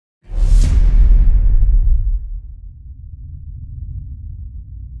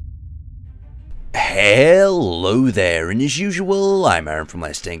Hello there, and as usual, I'm Aaron from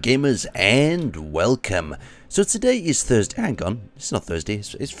Airtight Gamers, and welcome. So today is Thursday. Hang on, it's not Thursday,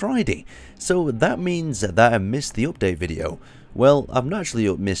 it's Friday. So that means that I missed the update video. Well, I've not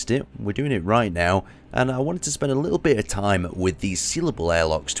actually missed it, we're doing it right now, and I wanted to spend a little bit of time with these sealable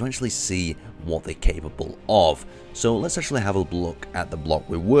airlocks to actually see what they're capable of. So let's actually have a look at the block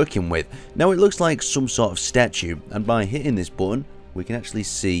we're working with. Now it looks like some sort of statue, and by hitting this button, we can actually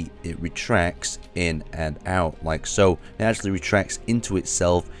see it retracts in and out like so. It actually retracts into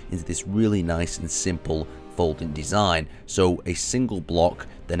itself into this really nice and simple folding design. So a single block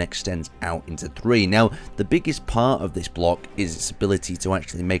then extends out into three. Now the biggest part of this block is its ability to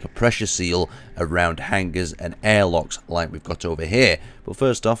actually make a pressure seal around hangars and airlocks like we've got over here. But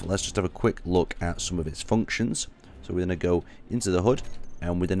first off, let's just have a quick look at some of its functions. So we're going to go into the hood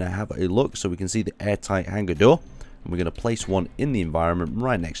and we're going to have a look so we can see the airtight hangar door. And we're going to place one in the environment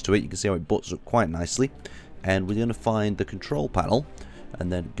right next to it. You can see how it butts up quite nicely. And we're going to find the control panel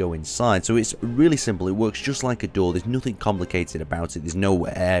and then go inside. So it's really simple. It works just like a door. There's nothing complicated about it. There's no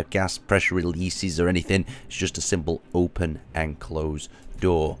air, gas, pressure releases or anything. It's just a simple open and close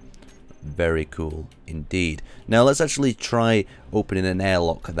door. Very cool indeed. Now let's actually try opening an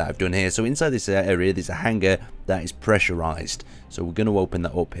airlock that I've done here. So inside this area there's a hangar that is pressurized. So we're going to open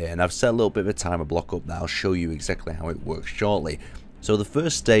that up here, and I've set a little bit of a timer block up that I'll show you exactly how it works shortly. So the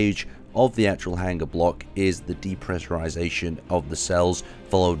first stage of the actual hangar block is the depressurization of the cells,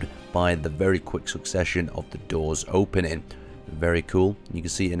 followed by the very quick succession of the doors opening. Very cool. You can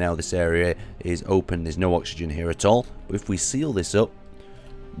see now this area is open. There's no oxygen here at all. But if we seal this up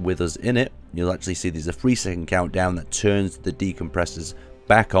with us in it, you'll actually see there's a 3-second countdown that turns the decompressors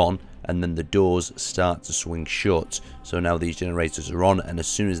back on, and then the doors start to swing shut. So now these generators are on, and as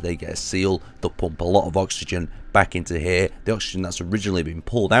soon as they get a seal, they'll pump a lot of oxygen back into here. The oxygen that's originally been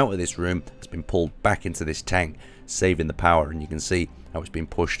pulled out of this room has been pulled back into this tank, saving the power, and you can see how it's been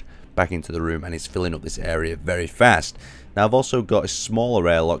pushed back into the room and it's filling up this area very fast. Now I've also got a smaller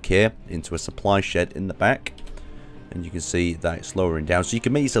airlock here into a supply shed in the back, and you can see that it's lowering down. So you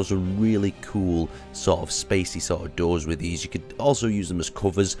can make yourself some really cool sort of spacey sort of doors with these. You could also use them as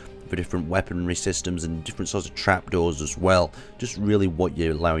covers for different weaponry systems and different sorts of trapdoors as well. Just really what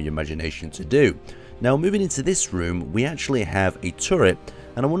you allow your imagination to do. Now moving into this room, we actually have a turret,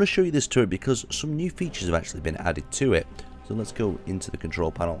 and I want to show you this turret because some new features have actually been added to it. So let's go into the control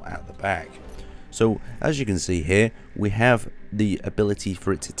panel at the back. So as you can see here, we have the ability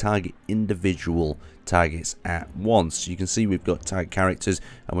for it to target individual targets at once. You can see we've got target characters,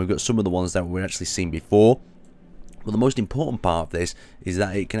 and we've got some of the ones that we've actually seen before. Well, the most important part of this is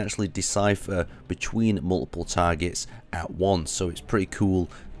that it can actually decipher between multiple targets at once. So it's pretty cool,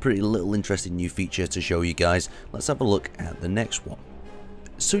 pretty little interesting new feature to show you guys. Let's have a look at the next one.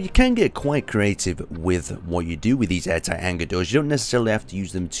 So you can get quite creative with what you do with these airtight hangar doors. You don't necessarily have to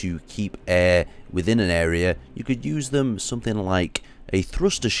use them to keep air within an area. You could use them something like a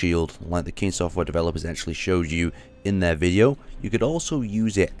thruster shield, like the King software developers actually showed you in their video. You could also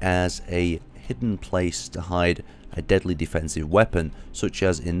use it as a hidden place to hide a deadly defensive weapon, such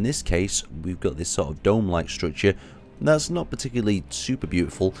as in this case we've got this sort of dome-like structure. That's not particularly super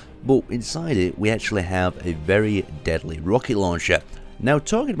beautiful, but inside it we actually have a very deadly rocket launcher. Now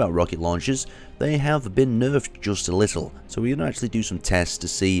talking about rocket launchers, they have been nerfed just a little, so we're going to actually do some tests to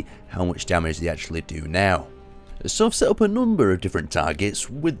see how much damage they actually do now. So I've set up a number of different targets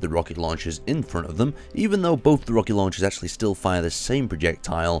with the rocket launchers in front of them. Even though both the rocket launchers actually still fire the same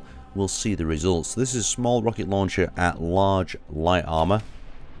projectile, we'll see the results. So this is a small rocket launcher at large light armor.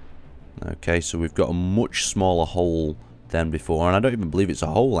 Okay, so we've got a much smaller hole than before, and I don't even believe it's a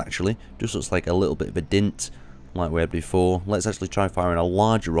hole actually. Just looks like a little bit of a dint like we had before. Let's actually try firing a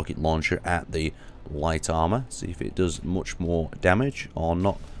larger rocket launcher at the light armor, see if it does much more damage or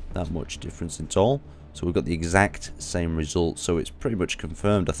not that much difference at all. So we've got the exact same result, so it's pretty much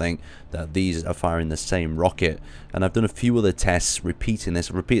confirmed, I think, that these are firing the same rocket. And I've done a few other tests repeating this.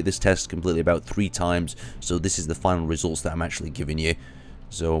 I've repeated this test completely about 3 times, so this is the final results that I'm actually giving you.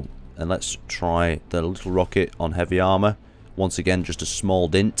 So, and let's try the little rocket on heavy armor. Once again, just a small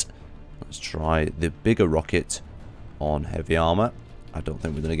dint. Let's try the bigger rocket on heavy armor. I don't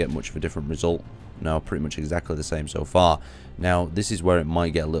think we're going to get much of a different result. No, pretty much exactly the same so far. Now, this is where it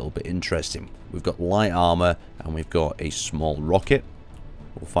might get a little bit interesting. We've got light armor and we've got a small rocket.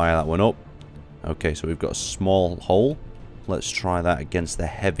 We'll fire that one up. Okay, so we've got a small hole. Let's try that against the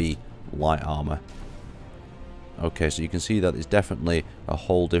heavy light armor. Okay, so you can see that there's definitely a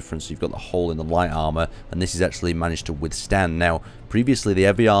hole difference. You've got the hole in the light armor, and this has actually managed to withstand. Now, previously the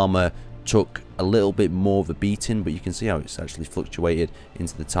heavy armor took a little bit more of a beating, but you can see how it's actually fluctuated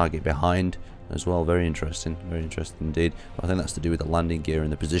into the target behind as well. Very interesting indeed. But I think that's to do with the landing gear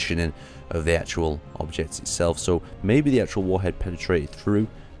and the positioning of the actual object itself. So maybe the actual warhead penetrated through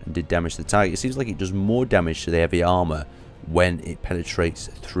and did damage to the target. It seems like it does more damage to the heavy armor when it penetrates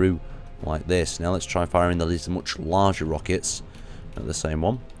through like this. Now let's try firing these much larger rockets at the same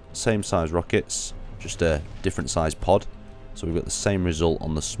one. Same size rockets, just a different size pod. So we've got the same result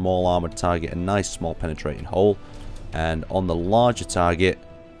on the small armored target, a nice small penetrating hole. And on the larger target,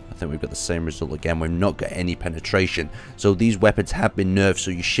 I think we've got the same result again. We've not got any penetration. So these weapons have been nerfed,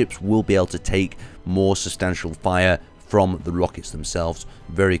 so your ships will be able to take more substantial fire from the rockets themselves.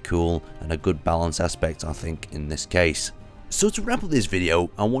 Very cool and a good balance aspect, I think, in this case. So to wrap up this video,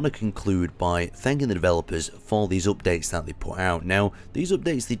 I want to conclude by thanking the developers for these updates that they put out. Now, these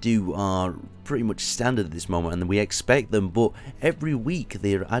updates they do are pretty much standard at this moment, and we expect them, but every week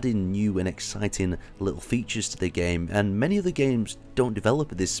they're adding new and exciting little features to the game, and many of the games don't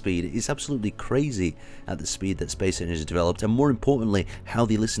develop at this speed. It's absolutely crazy at the speed that Space Engine has developed, and more importantly, how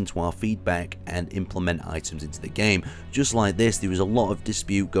they listen to our feedback and implement items into the game. Just like this, there was a lot of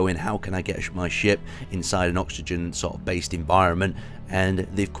dispute going, how can I get my ship inside an oxygen sort of based environment, and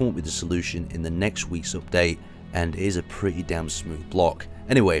they've come up with a solution in the next week's update, and it is a pretty damn smooth block.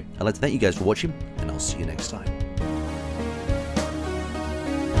 Anyway, I'd like to thank you guys for watching, and I'll see you next time.